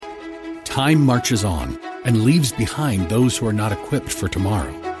Time marches on and leaves behind those who are not equipped for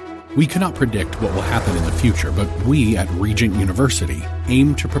tomorrow. We cannot predict what will happen in the future, but we at Regent University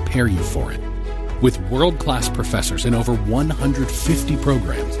aim to prepare you for it. With world-class professors in over 150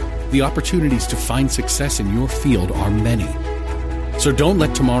 programs, the opportunities to find success in your field are many. So don't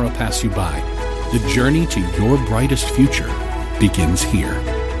let tomorrow pass you by. The journey to your brightest future begins here.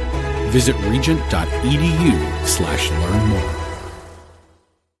 Visit regent.edu/learn more.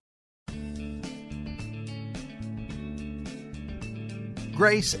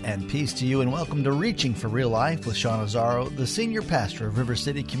 Grace and peace to you, and welcome to Reaching for Real Life with Sean Azzaro, the senior pastor of River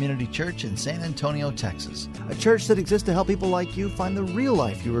City Community Church in San Antonio, Texas. A church that exists to help people like you find the real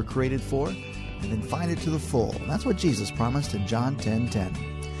life you were created for, and then find it to the full. And that's what Jesus promised in John 10:10.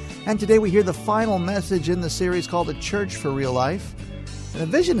 And today we hear the final message in the series called A Church for Real Life. And the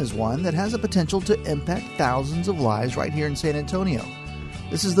vision is one that has the potential to impact thousands of lives right here in San Antonio.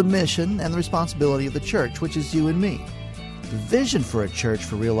 This is the mission and the responsibility of the church, which is you and me. The vision for a church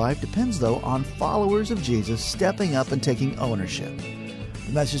for real life depends, though, on followers of Jesus stepping up and taking ownership.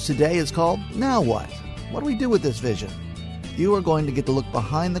 The message today is called, Now What? What do we do with this vision? You are going to get to look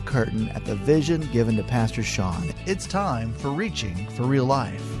behind the curtain at the vision given to Pastor Sean. It's time for Reaching for Real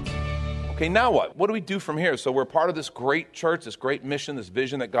Life. Okay, now what? What do we do from here? So we're part of this great church, this great mission, this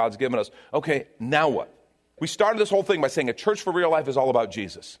vision that God's given us. Okay, now what? We started this whole thing by saying a church for real life is all about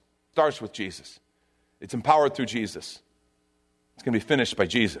Jesus. It starts with Jesus. It's empowered through Jesus. It's going to be finished by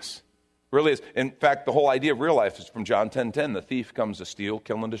Jesus. It really is. In fact, the whole idea of real life is from John 10:10. The thief comes to steal,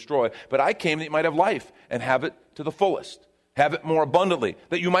 kill, and destroy. But I came that you might have life and have it to the fullest. Have it more abundantly.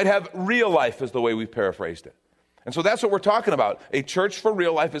 That you might have real life is the way we've paraphrased it. And so that's what we're talking about. A church for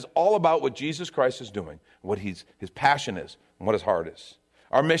real life is all about what Jesus Christ is doing, what his passion is, and what his heart is.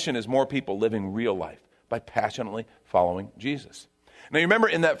 Our mission is more people living real life by passionately following Jesus. Now, you remember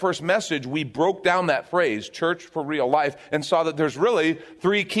in that first message, we broke down that phrase, church for real life, and saw that there's really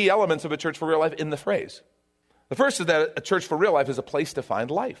three key elements of a church for real life in the phrase. The first is that a church for real life is a place to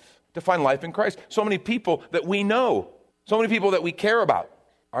find life in Christ. So many people that we know, so many people that we care about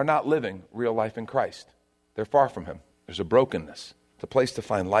are not living real life in Christ. They're far from him. There's a brokenness. It's a place to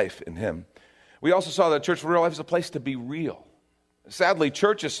find life in him. We also saw that church for real life is a place to be real. Sadly,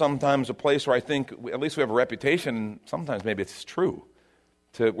 church is sometimes a place where I think, at least we have a reputation, and sometimes maybe it's true,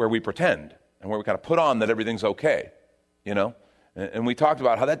 to where we pretend and where we kind of put on that everything's okay, you know? And we talked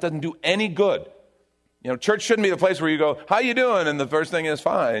about how that doesn't do any good. You know, church shouldn't be the place where you go, how you doing? And the first thing is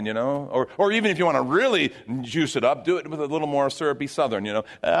fine, you know? Or even if you want to really juice it up, do it with a little more syrupy Southern, you know?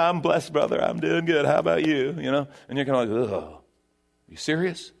 I'm blessed, brother. I'm doing good. How about you? You know? And you're kind of like, ugh, you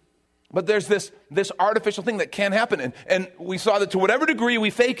serious? But there's this artificial thing that can happen. And we saw that to whatever degree we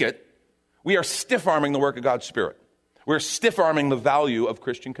fake it, we are stiff-arming the work of God's Spirit. We're stiff-arming the value of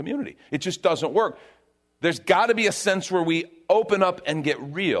Christian community. It just doesn't work. There's got to be a sense where we open up and get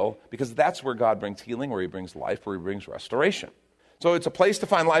real, because that's where God brings healing, where he brings life, where he brings restoration. So it's a place to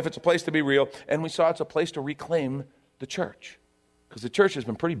find life. It's a place to be real. And we saw it's a place to reclaim the church, because the church has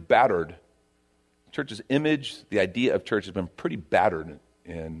been pretty battered. The church's image, the idea of church has been pretty battered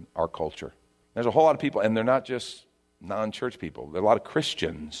in our culture. There's a whole lot of people, and they're not just non-church people. There are a lot of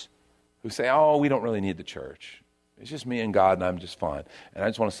Christians who say, oh, we don't really need the church. It's just me and God, and I'm just fine. And I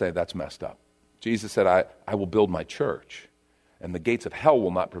just want to say that's messed up. Jesus said, I will build my church, and the gates of hell will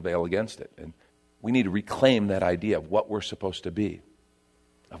not prevail against it. And we need to reclaim that idea of what we're supposed to be,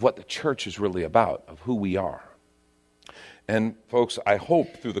 of what the church is really about, of who we are. And folks, I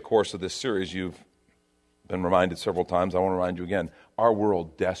hope through the course of this series you've been reminded several times. I want to remind you again, our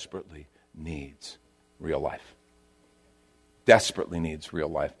world desperately needs real life. Desperately needs real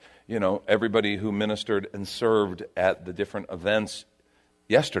life. You know, everybody who ministered and served at the different events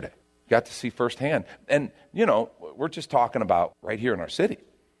yesterday got to see firsthand. And, you know, we're just talking about right here in our city.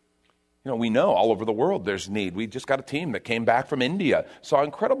 You know, we know all over the world there's need. We just got a team that came back from India, saw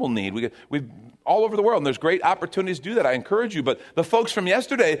incredible need. We've all over the world, and there's great opportunities to do that. I encourage you. But the folks from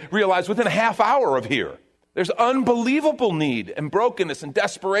yesterday realized within a half hour of here, there's unbelievable need and brokenness and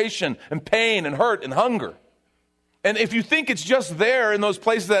desperation and pain and hurt and hunger. And if you think it's just there in those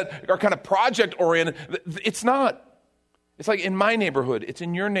places that are kind of project-oriented, it's not. It's like in my neighborhood. It's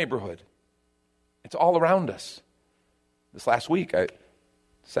in your neighborhood. It's all around us. This last week, I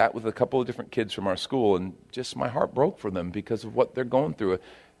sat with a couple of different kids from our school, and just my heart broke for them because of what they're going through.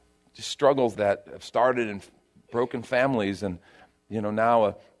 Just struggles that have started in broken families, and you know,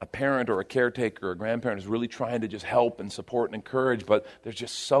 now a parent or a caretaker or a grandparent is really trying to just help and support and encourage, but there's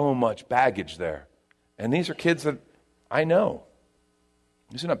just so much baggage there. And these are kids that I know.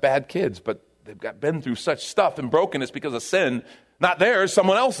 These are not bad kids, but they've been through such stuff and brokenness because of sin, not theirs,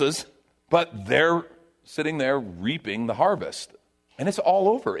 someone else's, But they're sitting there reaping the harvest. And it's all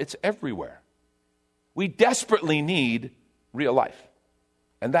over. It's everywhere. We desperately need real life.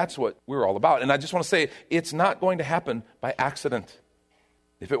 And that's what we're all about. And I just want to say, it's not going to happen by accident.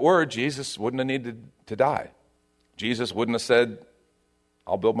 If it were, Jesus wouldn't have needed to die. Jesus wouldn't have said,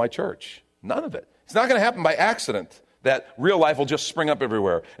 I'll build my church. None of it. It's not going to happen by accident that real life will just spring up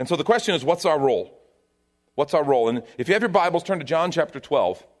everywhere. And so the question is, what's our role? What's our role? And if you have your Bibles, turn to John chapter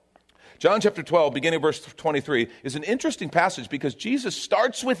 12. John chapter 12, beginning of verse 23, is an interesting passage because Jesus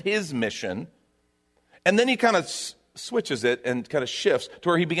starts with his mission, and then he kind of switches it and kind of shifts to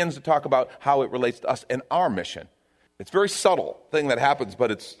where he begins to talk about how it relates to us and our mission. It's a very subtle thing that happens, but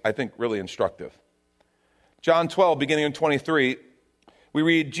it's, I think, really instructive. John 12, beginning in 23, we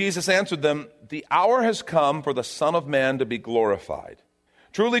read, Jesus answered them, "The hour has come for the Son of Man to be glorified.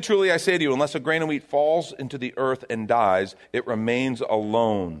 Truly, truly, I say to you, unless a grain of wheat falls into the earth and dies, it remains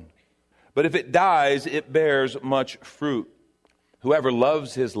alone. But if it dies, it bears much fruit. Whoever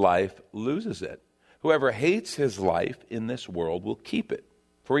loves his life loses it. Whoever hates his life in this world will keep it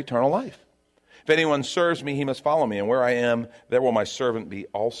for eternal life. If anyone serves me, he must follow me, and where I am, there will my servant be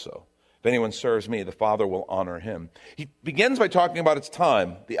also. If anyone serves me, the Father will honor him." He begins by talking about it's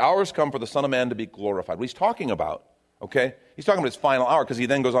time. The hour has come for the Son of Man to be glorified. What he's talking about, okay? He's talking about his final hour, because he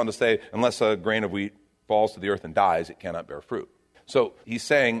then goes on to say, unless a grain of wheat falls to the earth and dies, it cannot bear fruit. So he's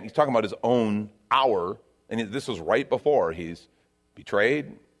talking about his own hour, and this was right before he's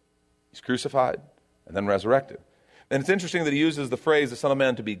betrayed, he's crucified, and then resurrected. And it's interesting that he uses the phrase, the Son of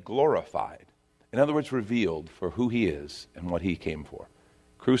Man, to be glorified. In other words, revealed for who he is and what he came for.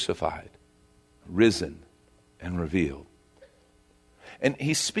 Crucified, risen, and revealed. And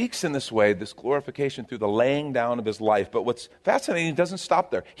he speaks in this way, this glorification, through the laying down of his life. But what's fascinating, he doesn't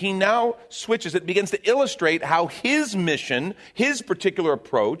stop there. He now switches it, begins to illustrate how his mission, his particular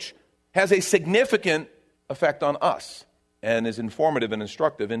approach, has a significant effect on us and is informative and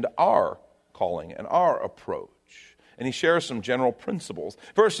instructive into our calling and our approach. And he shares some general principles.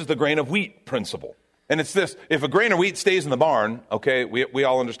 First is the grain of wheat principle. And it's this: if a grain of wheat stays in the barn, okay, we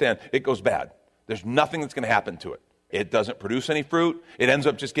all understand, it goes bad. There's nothing that's going to happen to it. It doesn't produce any fruit. It ends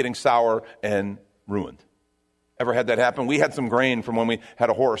up just getting sour and ruined. Ever had that happen? We had some grain from when we had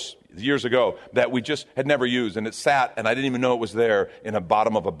a horse years ago that we just had never used, and it sat, and I didn't even know it was there, in the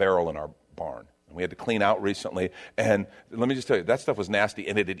bottom of a barrel in our barn. And we had to clean out recently, and let me just tell you, that stuff was nasty,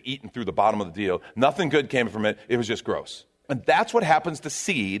 and it had eaten through the bottom of the deal. Nothing good came from it. It was just gross. And that's what happens to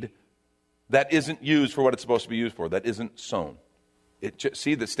seed that isn't used for what it's supposed to be used for, that isn't sown.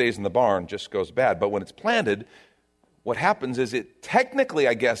 Seed that stays in the barn just goes bad. But when it's planted, what happens is it technically,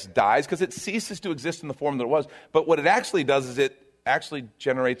 I guess, dies because it ceases to exist in the form that it was. But what it actually does is it actually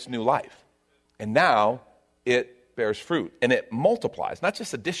generates new life. And now it bears fruit and it multiplies, not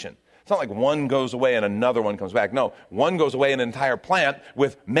just addition. It's not like one goes away and another one comes back. No, one goes away and an entire plant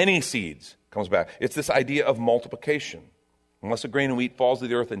with many seeds comes back. It's this idea of multiplication. Unless a grain of wheat falls to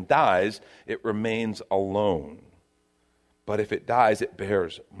the earth and dies, it remains alone. But if it dies, it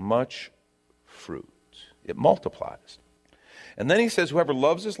bears much fruit. It multiplies. And then he says, whoever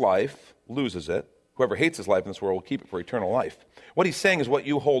loves his life loses it. Whoever hates his life in this world will keep it for eternal life. What he's saying is what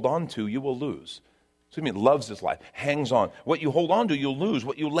you hold on to, you will lose. So he loves his life, hangs on. What you hold on to, you'll lose.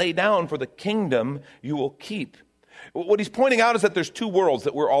 What you lay down for the kingdom, you will keep. What he's pointing out is that there's two worlds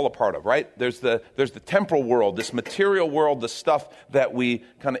that we're all a part of, right? There's the temporal world, this material world, the stuff that we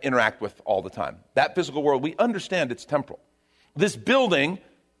kind of interact with all the time. That physical world, we understand it's temporal. This building,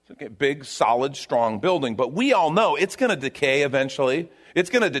 it's a big, solid, strong building, but we all know it's going to decay eventually. It's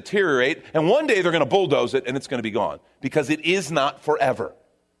going to deteriorate, and one day they're going to bulldoze it, and it's going to be gone because it is not forever.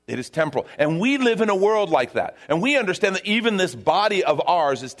 It is temporal. And we live in a world like that. And we understand that even this body of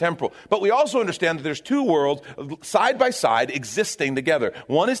ours is temporal. But we also understand that there's two worlds side by side existing together.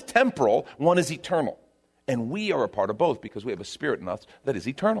 One is temporal, one is eternal. And we are a part of both because we have a spirit in us that is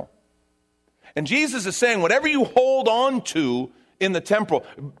eternal. And Jesus is saying, whatever you hold on to in the temporal,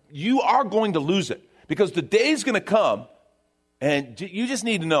 you are going to lose it. Because the day's going to come, and you just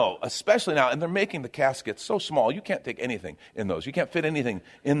need to know, especially now, and they're making the caskets so small, you can't take anything in those. You can't fit anything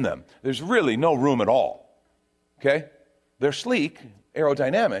in them. There's really no room at all. Okay? They're sleek,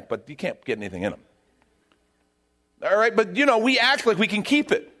 aerodynamic, but you can't get anything in them. All right, but we act like we can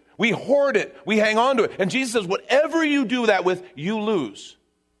keep it. We hoard it. We hang on to it. And Jesus says, whatever you do that with, you lose.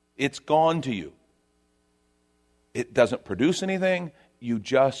 It's gone to you. It doesn't produce anything. You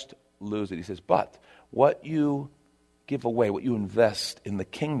just lose it. He says, but what you give away, what you invest in the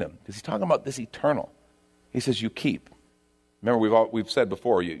kingdom, because he's talking about this eternal. He says you keep. Remember, we've said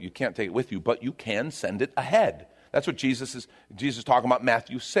before, you can't take it with you, but you can send it ahead. That's what Jesus is talking about in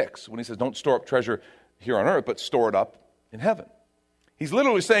Matthew 6 when he says, don't store up treasure here on earth, but store it up in heaven. He's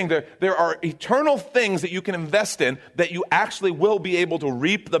literally saying there are eternal things that you can invest in that you actually will be able to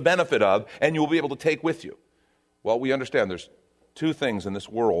reap the benefit of and you will be able to take with you. Well, we understand there's two things in this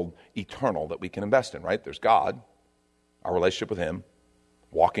world eternal that we can invest in, right? There's God, our relationship with Him,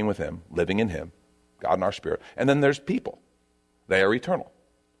 walking with Him, living in Him, God in our spirit. And then there's people. They are eternal.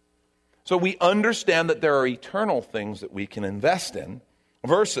 So we understand that there are eternal things that we can invest in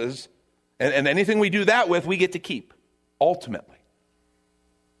versus, and anything we do that with, we get to keep, ultimately.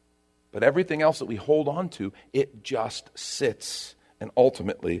 But everything else that we hold on to, it just sits, and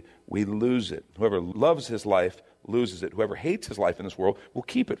ultimately we lose it. Whoever loves his life loses it. Whoever hates his life in this world will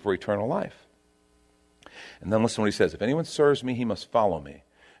keep it for eternal life. And then listen to what he says. If anyone serves me, he must follow me.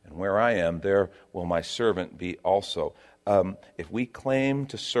 And where I am, there will my servant be also. If we claim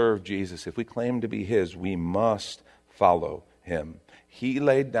to serve Jesus, if we claim to be his, we must follow him. He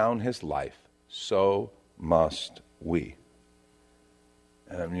laid down his life, so must we.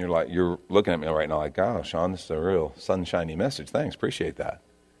 And you're looking at me right now like, gosh, Sean, this is a real sunshiny message. Thanks, appreciate that.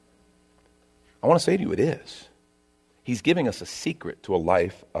 I want to say to you, it is. He's giving us a secret to a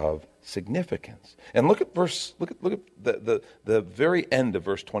life of significance. And look at the very end of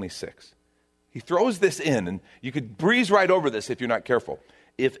verse 26. He throws this in, and you could breeze right over this if you're not careful.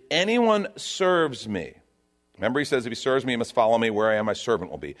 If anyone serves me, remember he says, if he serves me, he must follow me. Where I am, my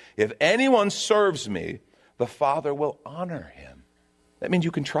servant will be. If anyone serves me, the Father will honor him. That means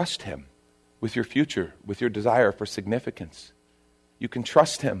you can trust him with your future, with your desire for significance. You can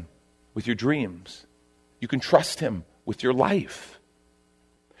trust him with your dreams. You can trust him with your life.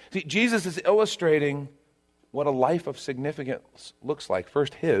 See, Jesus is illustrating what a life of significance looks like.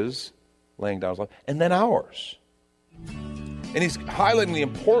 First his, laying down his life, and then ours. And he's highlighting the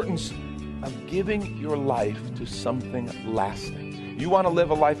importance of giving your life to something lasting. You want to live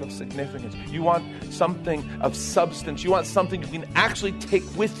a life of significance. You want something of substance. You want something you can actually take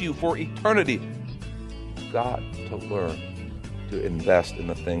with you for eternity. You've got to learn to invest in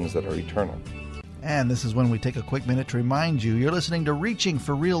the things that are eternal. And this is when we take a quick minute to remind you you're listening to Reaching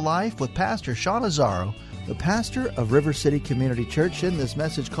for Real Life with Pastor Sean Azzaro, the pastor of River City Community Church, in this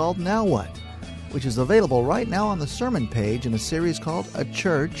message called Now What?, which is available right now on the sermon page in a series called A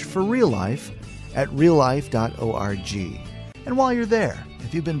Church for Real Life at reallife.org. And while you're there,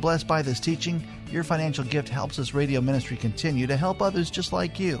 if you've been blessed by this teaching, your financial gift helps this radio ministry continue to help others just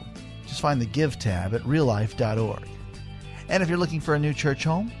like you. Just find the Give tab at reallife.org. And if you're looking for a new church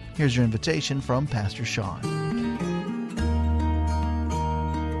home, here's your invitation from Pastor Sean.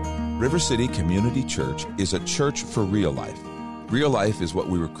 River City Community Church is a church for real life. Real life is what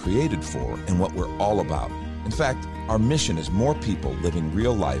we were created for and what we're all about. In fact, our mission is more people living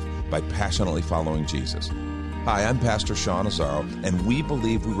real life by passionately following Jesus. Hi, I'm Pastor Sean Azzaro, and we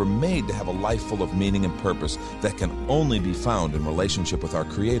believe we were made to have a life full of meaning and purpose that can only be found in relationship with our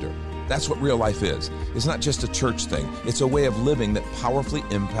Creator. That's what real life is. It's not just a church thing. It's a way of living that powerfully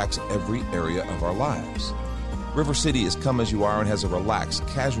impacts every area of our lives. River City is come as you are and has a relaxed,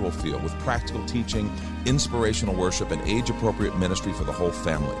 casual feel with practical teaching, inspirational worship, and age-appropriate ministry for the whole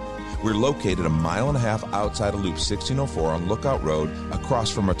family. We're located 1.5 miles outside of Loop 1604 on Lookout Road across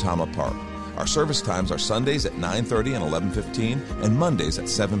from Retama Park. Our service times are Sundays at 9:30 and 11:15 and Mondays at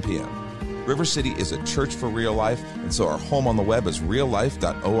 7 p.m. River City is a church for real life, and so our home on the web is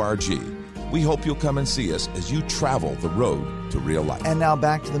reallife.org. We hope you'll come and see us as you travel the road to real life. And now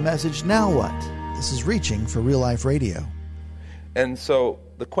back to the message, Now What? This is Reaching for Real Life Radio. And so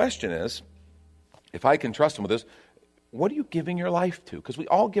the question is, if I can trust him with this, what are you giving your life to? Because we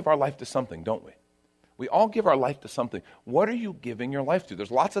all give our life to something, don't we? We all give our life to something. What are you giving your life to? There's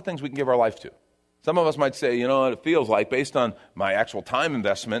lots of things we can give our life to. Some of us might say, you know what it feels like, based on my actual time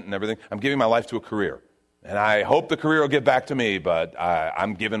investment and everything, I'm giving my life to a career. And I hope the career will give back to me, but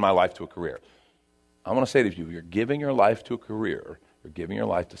I'm giving my life to a career. I want to say to you, you're giving your life to a career, you're giving your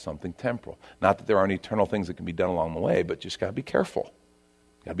life to something temporal. Not that there aren't eternal things that can be done along the way, but just got to be careful.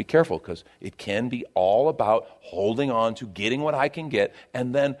 Got to be careful, because it can be all about holding on to getting what I can get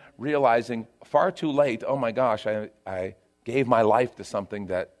and then realizing far too late, oh my gosh, I gave my life to something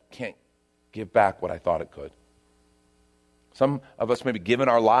that can't give back what I thought it could. Some of us may be giving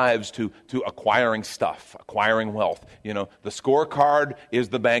our lives to acquiring stuff, acquiring wealth. You know, the scorecard is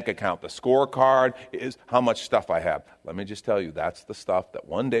the bank account. The scorecard is how much stuff I have. Let me just tell you, that's the stuff that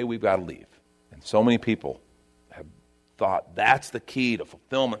one day we've got to leave. And so many people have thought that's the key to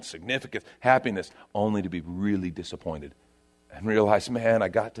fulfillment, significance, happiness, only to be really disappointed and realize, man, I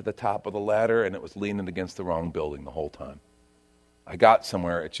got to the top of the ladder and it was leaning against the wrong building the whole time. I got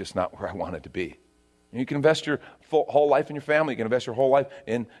somewhere, it's just not where I wanted to be. You can invest your whole life in your family. You can invest your whole life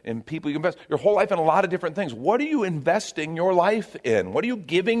in people. You can invest your whole life in a lot of different things. What are you investing your life in? What are you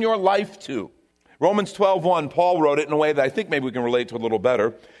giving your life to? Romans 12:1, Paul wrote it in a way that I think maybe we can relate to a little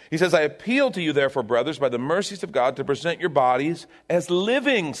better. He says, I appeal to you, therefore, brothers, by the mercies of God, to present your bodies as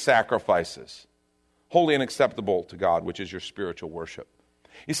living sacrifices, holy and acceptable to God, which is your spiritual worship.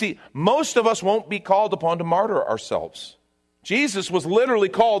 You see, most of us won't be called upon to martyr ourselves. Jesus was literally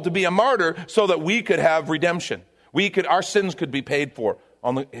called to be a martyr so that we could have redemption. Our sins could be paid for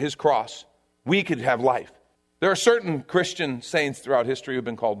on his cross. We could have life. There are certain Christian saints throughout history who've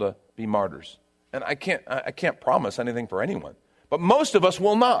been called to be martyrs. And I can't promise anything for anyone. But most of us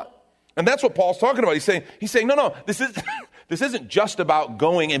will not. And that's what Paul's talking about. He's saying, no, this isn't just about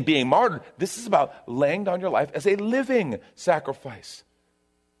going and being martyred. This is about laying down your life as a living sacrifice,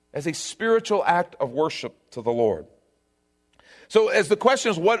 as a spiritual act of worship to the Lord. So as the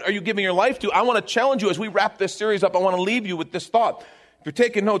question is, what are you giving your life to? I want to challenge you as we wrap this series up. I want to leave you with this thought. If you're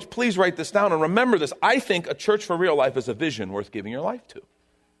taking notes, please write this down and remember this. I think a church for real life is a vision worth giving your life to.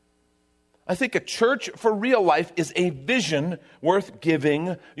 I think a church for real life is a vision worth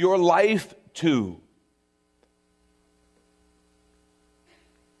giving your life to.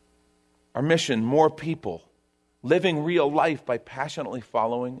 Our mission, more people living real life by passionately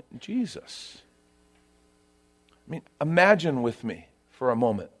following Jesus. I mean, imagine with me for a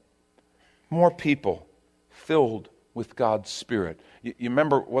moment, more people filled with God's Spirit. You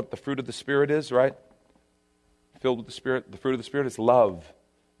remember what the fruit of the Spirit is, right? Filled with the Spirit. The fruit of the Spirit is love,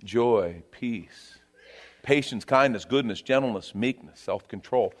 joy, peace, patience, kindness, goodness, gentleness, meekness,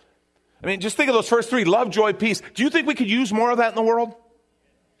 self-control. I mean, just think of those first three, love, joy, peace. Do you think we could use more of that in the world?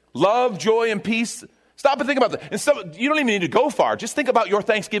 Love, joy, and peace. Stop and think about that. And you don't even need to go far. Just think about your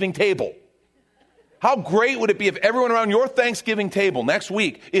Thanksgiving table. How great would it be if everyone around your Thanksgiving table next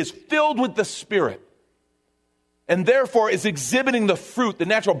week is filled with the Spirit and therefore is exhibiting the fruit, the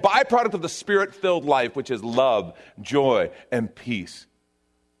natural byproduct of the Spirit-filled life, which is love, joy, and peace.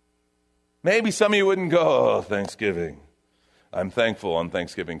 Maybe some of you wouldn't go, oh, Thanksgiving. I'm thankful on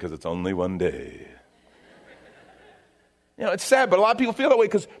Thanksgiving because it's only one day. You know, it's sad, but a lot of people feel that way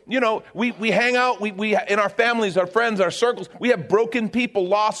because, we hang out, we in our families, our friends, our circles, we have broken people,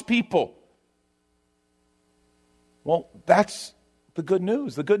 lost people. Well, that's the good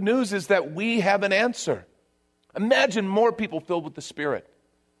news. The good news is that we have an answer. Imagine more people filled with the Spirit.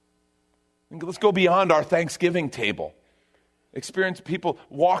 And let's go beyond our Thanksgiving table. Experience people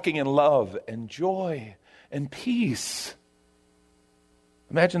walking in love and joy and peace.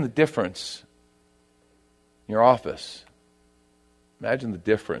 Imagine the difference in your office. Imagine the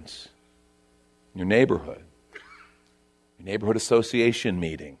difference in your neighborhood association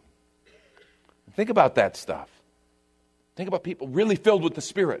meeting. Think about that stuff. Think about people really filled with the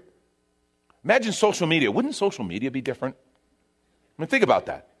Spirit. Imagine social media. Wouldn't social media be different? I mean, think about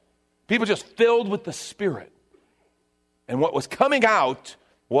that. People just filled with the Spirit. And what was coming out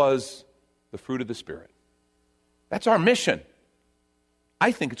was the fruit of the Spirit. That's our mission.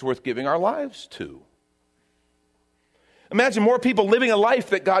 I think it's worth giving our lives to. Imagine more people living a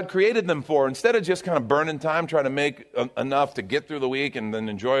life that God created them for, instead of just kind of burning time trying to make enough to get through the week and then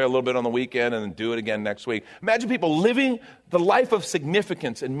enjoy a little bit on the weekend and then do it again next week. Imagine people living the life of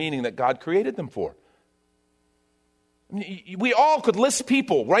significance and meaning that God created them for. We all could list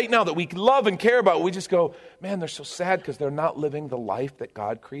people right now that we love and care about. We just go, man, they're so sad because they're not living the life that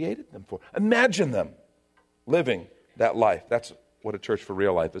God created them for. Imagine them living that life. That's what a church for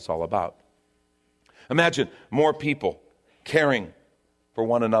real life is all about. Imagine more people caring for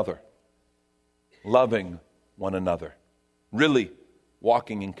one another, loving one another, really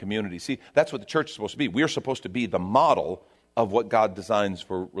walking in community. See, that's what the church is supposed to be. We're supposed to be the model of what God designs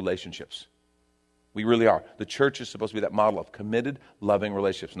for relationships. We really are. The church is supposed to be that model of committed, loving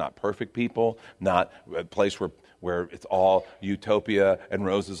relationships, not perfect people, not a place where it's all utopia and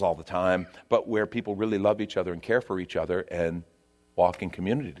roses all the time, but where people really love each other and care for each other and walk in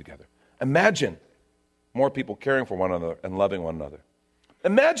community together. Imagine more people caring for one another and loving one another.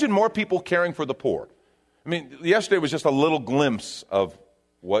 Imagine more people caring for the poor. I mean, yesterday was just a little glimpse of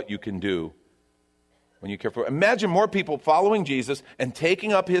what you can do when you care for. Imagine more people following Jesus and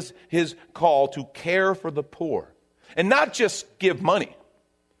taking up his call to care for the poor. And not just give money.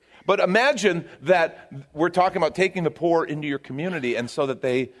 But imagine that we're talking about taking the poor into your community, and so that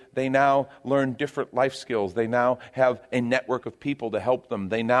they now learn different life skills. They now have a network of people to help them.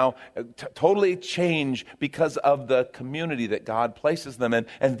 They now totally change because of the community that God places them in,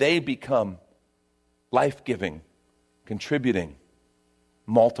 and they become life-giving, contributing,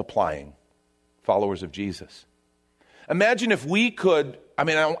 multiplying followers of Jesus. Imagine if we could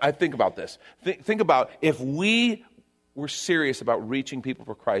I think about this. Think about if we were serious about reaching people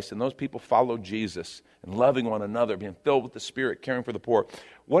for Christ and those people followed Jesus and loving one another, being filled with the Spirit, caring for the poor,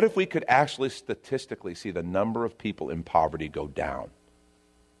 what if we could actually statistically see the number of people in poverty go down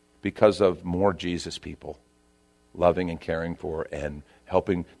because of more Jesus people loving and caring for and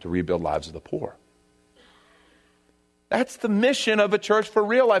helping to rebuild lives of the poor? That's the mission of a church for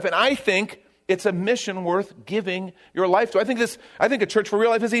real life, and I think it's a mission worth giving your life to. I think a church for real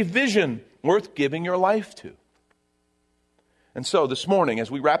life is a vision worth giving your life to. And so this morning, as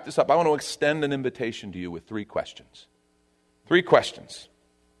we wrap this up, I want to extend an invitation to you with 3 questions. 3 questions.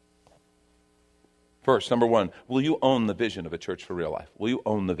 First, number 1, will you own the vision of a church for real life? Will you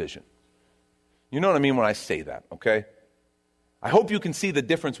own the vision? You know what I mean when I say that, okay? I hope you can see the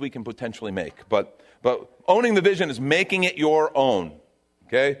difference we can potentially make. But owning the vision is making it your own,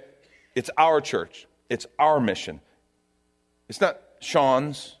 okay? It's our church. It's our mission. It's not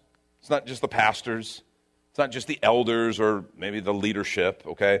Sean's. It's not just the pastors. It's not just the elders or maybe the leadership,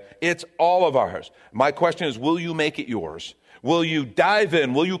 okay? It's all of ours. My question is, will you make it yours? Will you dive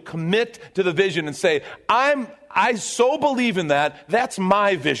in? Will you commit to the vision and say, I so believe in that, that's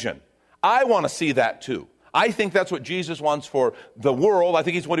my vision. I want to see that too. I think that's what Jesus wants for the world. I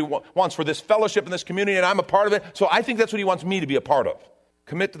think he's what he wants for this fellowship and this community, and I'm a part of it. So I think that's what he wants me to be a part of.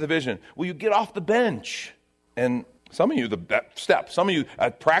 Commit to the vision. Will you get off the bench? And some of you,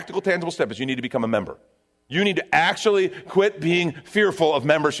 a practical, tangible step is you need to become a member. You need to actually quit being fearful of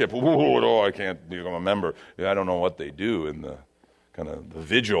membership. Oh, I can't become a member. I don't know what they do in the kind of the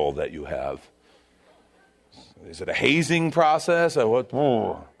vigil that you have. Is it a hazing process? Or what?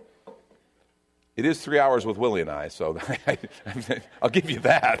 Oh. It is 3 hours with Willie and I, so I'll give you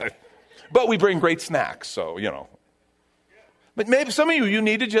that. But we bring great snacks, so, you know. But maybe some of you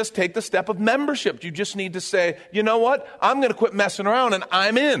need to just take the step of membership. You just need to say, you know what? I'm going to quit messing around and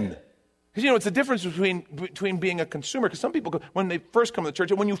I'm in. Because, you know, it's the difference between being a consumer. Because some people, when they first come to the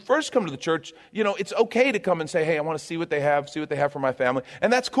church, and when you first come to the church, you know, it's okay to come and say, hey, I want to see what they have for my family.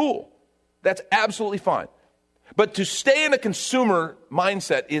 And that's cool. That's absolutely fine. But to stay in a consumer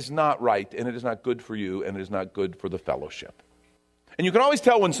mindset is not right, and it is not good for you, and it is not good for the fellowship. And you can always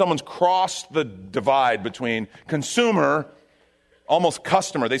tell when someone's crossed the divide between consumer, almost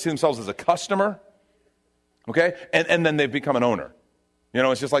customer. They see themselves as a customer, okay? And then they've become an owner. You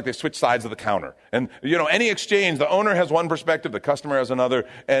know, it's just like they switch sides of the counter. And, you know, any exchange, the owner has one perspective, the customer has another.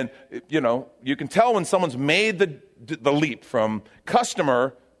 And, you know, you can tell when someone's made the leap from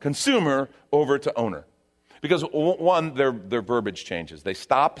consumer, over to owner. Because, one, their verbiage changes. They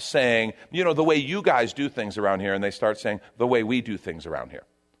stop saying, you know, the way you guys do things around here, and they start saying, the way we do things around here.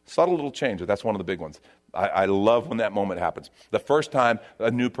 Subtle little change, but that's one of the big ones. I love when that moment happens. The first time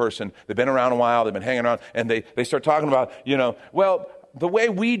a new person, they've been around a while, they've been hanging around, and they start talking about, you know, well, the way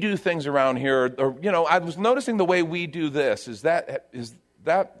we do things around here, or, you know, I was noticing the way we do this. Is that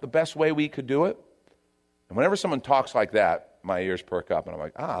the best way we could do it? And whenever someone talks like that, my ears perk up, and I'm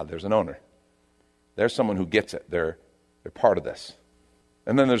like, there's an owner. There's someone who gets it. They're part of this.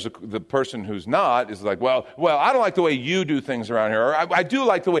 And then there's the person who's not, is like, well, I don't like the way you do things around here, or I do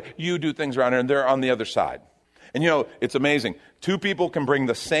like the way you do things around here, and they're on the other side. And, you know, it's amazing. 2 people can bring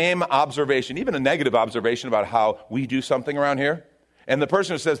the same observation, even a negative observation about how we do something around here. And the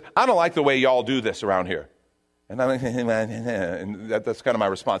person who says, I don't like the way y'all do this around here. And I'm like, and that's kind of my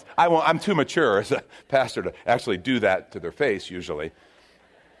response. I'm too mature as a pastor to actually do that to their face usually.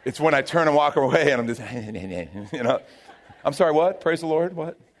 It's when I turn and walk away and I'm just, you know. I'm sorry, what? Praise the Lord,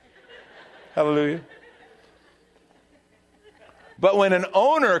 what? Hallelujah. But when an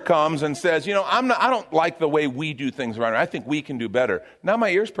owner comes and says, you know, I don't like the way we do things around here. I think we can do better. Now my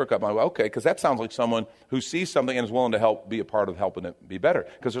ears perk up. I'm like, okay, because that sounds like someone who sees something and is willing to help, be a part of helping it be better.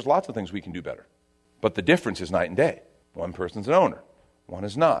 Because there's lots of things we can do better. But the difference is night and day. One person's an owner. One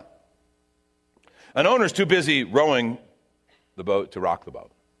is not. An owner's too busy rowing the boat to rock the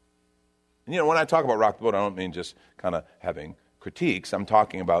boat. And, you know, when I talk about rock the boat, I don't mean just kind of having critiques. I'm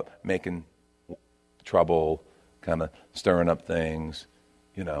talking about making trouble, kind of stirring up things,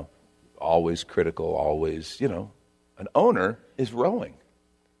 you know, always critical, always, you know. An owner is rowing.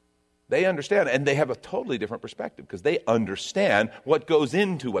 They understand, and they have a totally different perspective because they understand what goes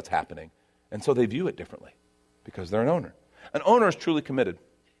into what's happening. And so they view it differently because they're an owner. An owner is truly committed.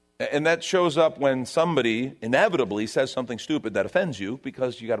 And that shows up when somebody inevitably says something stupid that offends you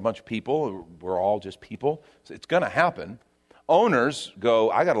because you got a bunch of people. We're all just people. So it's going to happen. Owners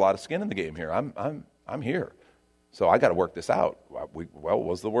go, I got a lot of skin in the game here. I'm here. So I got to work this out. Well, what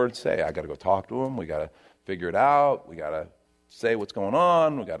does the word say? I got to go talk to them. We got to figure it out. We got to say what's going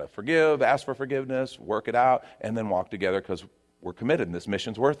on. We got to forgive, ask for forgiveness, work it out, and then walk together because we're committed and this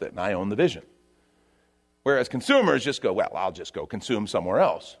mission's worth it and I own the vision. Whereas consumers just go, well, I'll just go consume somewhere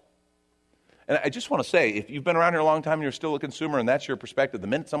else. And I just want to say, if you've been around here a long time and you're still a consumer and that's your perspective, the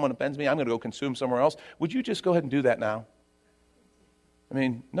minute someone offends me, I'm going to go consume somewhere else, would you just go ahead and do that now? I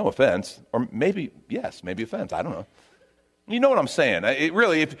mean, no offense. Or maybe, yes, maybe offense. I don't know. You know what I'm saying. It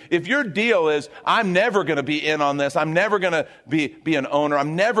really, if your deal is, I'm never going to be in on this, I'm never going to be an owner,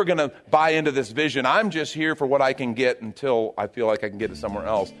 I'm never going to buy into this vision, I'm just here for what I can get until I feel like I can get it somewhere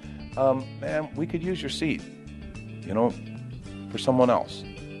else, man, we could use your seat, for someone else.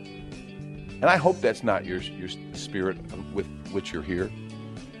 And I hope that's not your spirit with which you're here.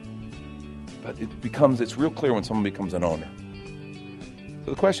 But it's real clear when someone becomes an owner.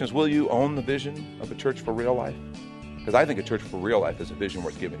 So the question is, will you own the vision of a church for real life? Because I think a church for real life is a vision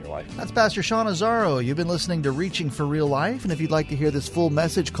worth giving your life. That's Pastor Sean Azzaro. You've been listening to Reaching for Real Life, and if you'd like to hear this full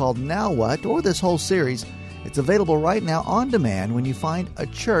message called Now What, or this whole series, it's available right now on demand when you find a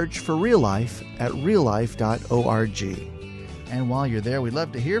church for real life at reallife.org. And while you're there, we'd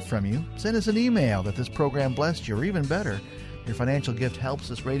love to hear from you. Send us an email that this program blessed you, or even better, your financial gift helps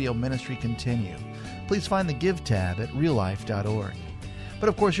this radio ministry continue. Please find the Give tab at reallife.org. But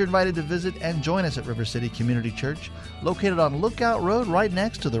of course, you're invited to visit and join us at River City Community Church, located on Lookout Road right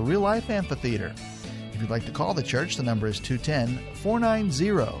next to the Real Life Amphitheater. If you'd like to call the church, the number is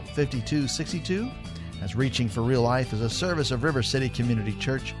 210-490-5262. As Reaching for Real Life is a service of River City Community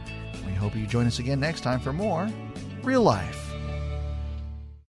Church. We hope you join us again next time for more Real Life.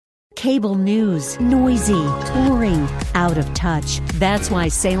 Cable news, noisy, boring, out of touch. That's why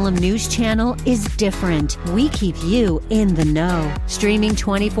Salem News Channel is different. We keep you in the know. Streaming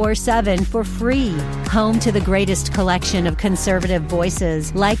 24/7 for free. Home to the greatest collection of conservative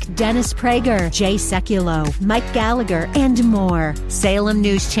voices like Dennis Prager, Jay Sekulow, Mike Gallagher, and more. Salem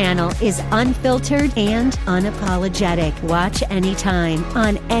News Channel is unfiltered and unapologetic. Watch anytime,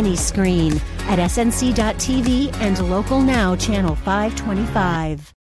 on any screen, at snc.tv and Local Now Channel 525.